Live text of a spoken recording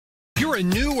you're a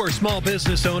new or small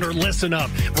business owner, listen up.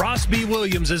 Ross B.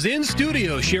 Williams is in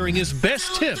studio sharing his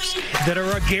best tips that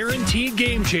are a guaranteed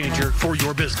game changer for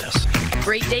your business.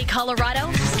 Great Day Colorado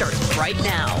starts right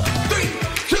now. 3,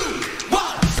 2,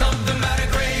 1. Something about a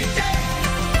great day.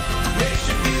 Makes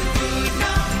you feel good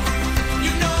now.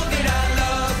 You know that I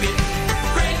love it.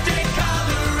 Great Day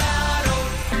Colorado.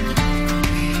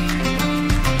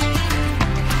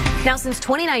 Now, since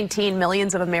 2019,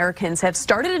 millions of Americans have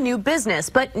started a new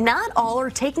business, but not all are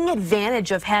taking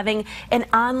advantage of having an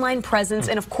online presence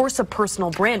and, of course, a personal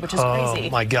brand, which is crazy.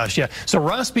 Oh, my gosh, yeah. So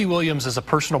Ross B. Williams is a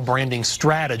personal branding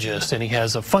strategist, and he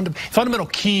has a fundamental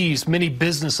keys many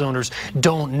business owners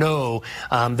don't know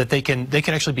that they can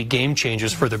actually be game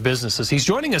changers for their businesses. He's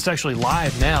joining us actually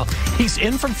live now. He's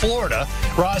in from Florida.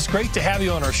 Ross, great to have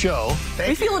you on our show.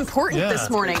 We feel important this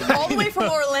morning, all the way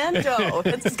from Orlando.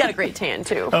 He's got a great tan,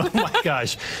 too. Oh, my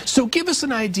gosh. So give us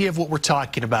an idea of what we're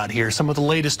talking about here, some of the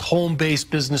latest home-based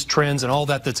business trends and all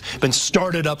that's been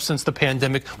started up since the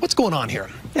pandemic. What's going on here?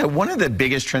 Yeah, one of the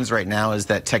biggest trends right now is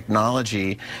that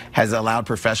technology has allowed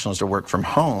professionals to work from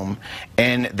home,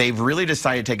 and they've really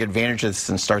decided to take advantage of this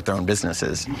and start their own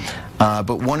businesses.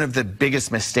 But one of the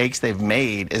biggest mistakes they've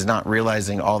made is not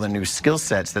realizing all the new skill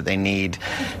sets that they need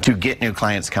to get new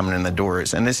clients coming in the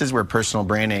doors. And this is where personal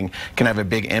branding can have a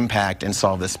big impact and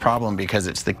solve this problem, because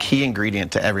it's the key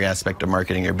ingredient to every aspect of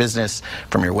marketing your business,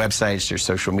 from your websites to your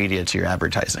social media to your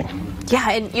advertising. Yeah,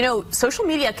 and you know, social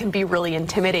media can be really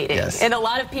intimidating. Yes. And a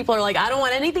lot of people are like, I don't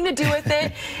want anything to do with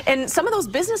it. And some of those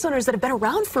business owners that have been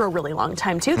around for a really long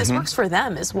time too, this works for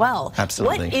them as well.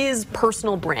 Absolutely. What is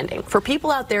personal branding for people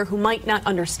out there who might not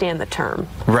understand the term?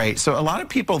 Right, so a lot of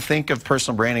people think of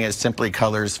personal branding as simply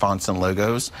colors, fonts, and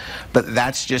logos, but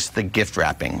that's just the gift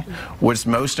wrapping. What's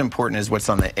most important is what's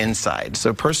on the inside.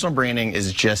 So personal branding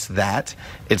is just that.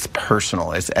 It's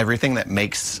personal. It's everything that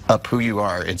makes up who you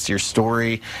are. It's your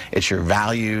story, it's your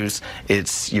values,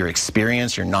 it's your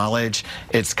experience, your knowledge.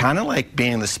 It's kind of like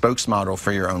being the spokesmodel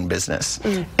for your own business.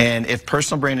 And if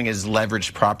personal branding is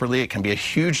leveraged properly, it can be a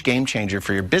huge game changer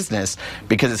for your business,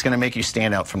 because it's going to make you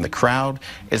stand out from the crowd,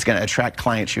 it's going to attract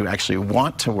clients you actually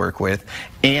want to work with,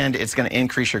 and it's going to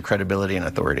increase your credibility and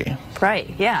authority.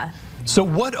 Right, yeah. So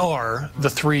what are the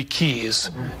 3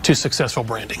 keys to successful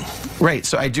branding? Right,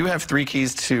 so I do have 3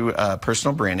 keys to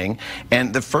personal branding,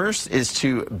 and the first is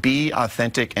to be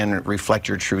authentic and reflect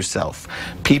your true self.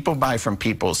 People buy from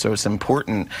people, so it's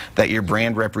important that your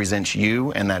brand represents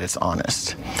you and that it's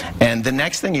honest. And the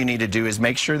next thing you need to do is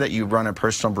make sure that you run a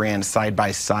personal brand side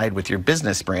by side with your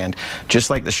business brand,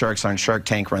 just like the sharks on Shark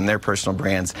Tank run their personal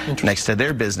brands next to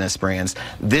their business brands.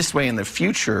 This way in the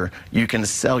future, you can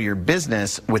sell your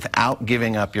business without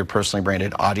giving up your personally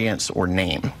branded audience or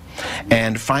name.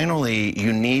 And finally,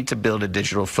 you need to build a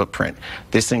digital footprint.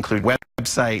 This includes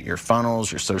website, your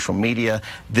funnels, your social media.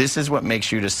 This is what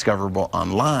makes you discoverable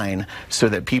online, so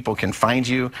that people can find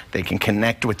you, they can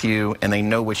connect with you, and they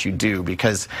know what you do.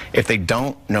 Because if they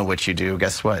don't know what you do,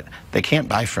 guess what? They can't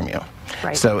buy from you.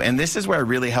 Right. So, and this is where I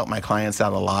really help my clients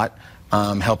out a lot.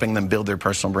 Helping them build their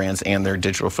personal brands and their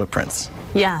digital footprints.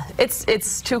 Yeah,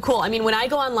 it's too cool. I mean, when I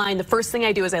go online, the first thing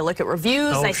I do is I look at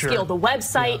reviews, I scale the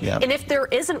website, and if there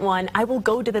isn't one, I will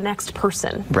go to the next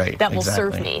person that will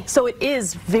serve me. So it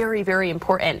is very, very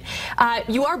important.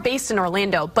 You are based in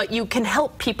Orlando, but you can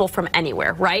help people from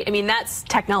anywhere, right? I mean, that's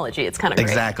technology. It's kind of great.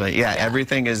 Exactly, yeah.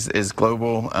 Everything is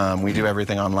global. We do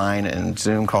everything online and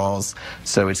Zoom calls,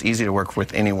 so it's easy to work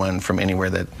with anyone from anywhere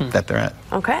that they're at.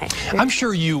 Okay. I'm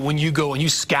sure when you go and you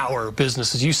scour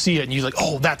businesses, you see it and you're like,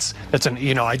 oh, that's an,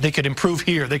 you know, they could improve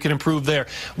here, they could improve there.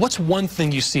 What's one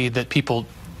thing you see that people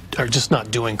are just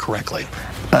not doing correctly?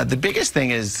 The biggest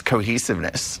thing is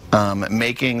cohesiveness,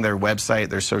 making their website,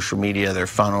 their social media, their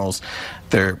funnels,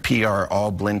 their PR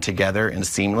all blend together and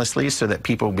seamlessly, so that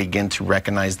people begin to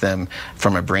recognize them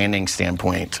from a branding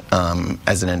standpoint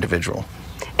as an individual.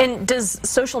 And does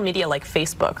social media like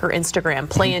Facebook or Instagram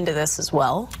play into this as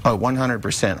well? Oh,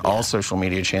 100%. All social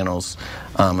media channels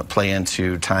play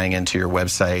into tying into your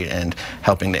website and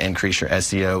helping to increase your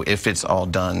SEO if it's all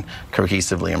done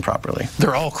cohesively and properly.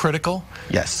 They're all critical?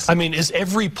 Yes. I mean, is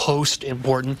every post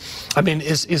important? I mean,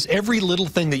 is every little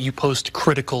thing that you post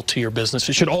critical to your business?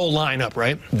 It should all line up,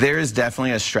 right? There is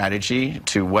definitely a strategy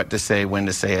to what to say, when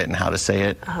to say it, and how to say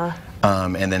it.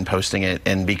 And then posting it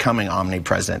and becoming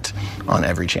omnipresent on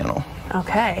every channel.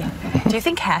 Okay. Do you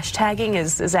think hashtagging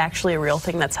is actually a real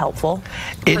thing that's helpful?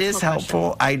 It is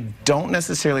helpful. I don't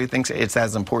necessarily think it's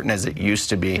as important as it used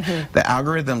to be. The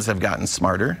algorithms have gotten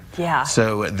smarter. Yeah.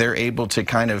 So they're able to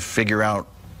kind of figure out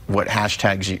what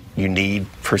hashtags you need,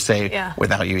 per se,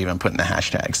 without you even putting the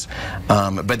hashtags.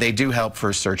 But they do help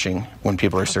for searching when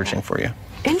people are searching for you.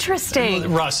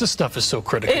 Interesting. Ross, this stuff is so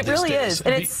critical. It really is.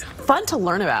 And it's fun to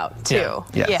learn about, too.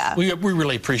 Yeah. Yeah. We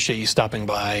really appreciate you stopping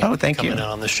by. Oh, thank you. Coming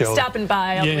out on the show. Stopping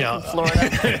by. I'm from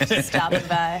Florida. Stopping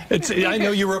by. I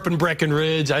know you were up in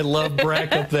Breckenridge. I love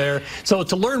Breck up there. So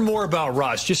to learn more about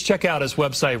Ross, just check out his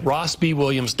website,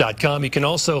 rossbwilliams.com. You can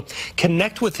also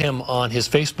connect with him on his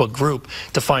Facebook group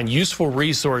to find useful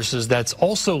resources. That's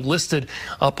also listed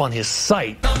up on his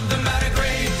site.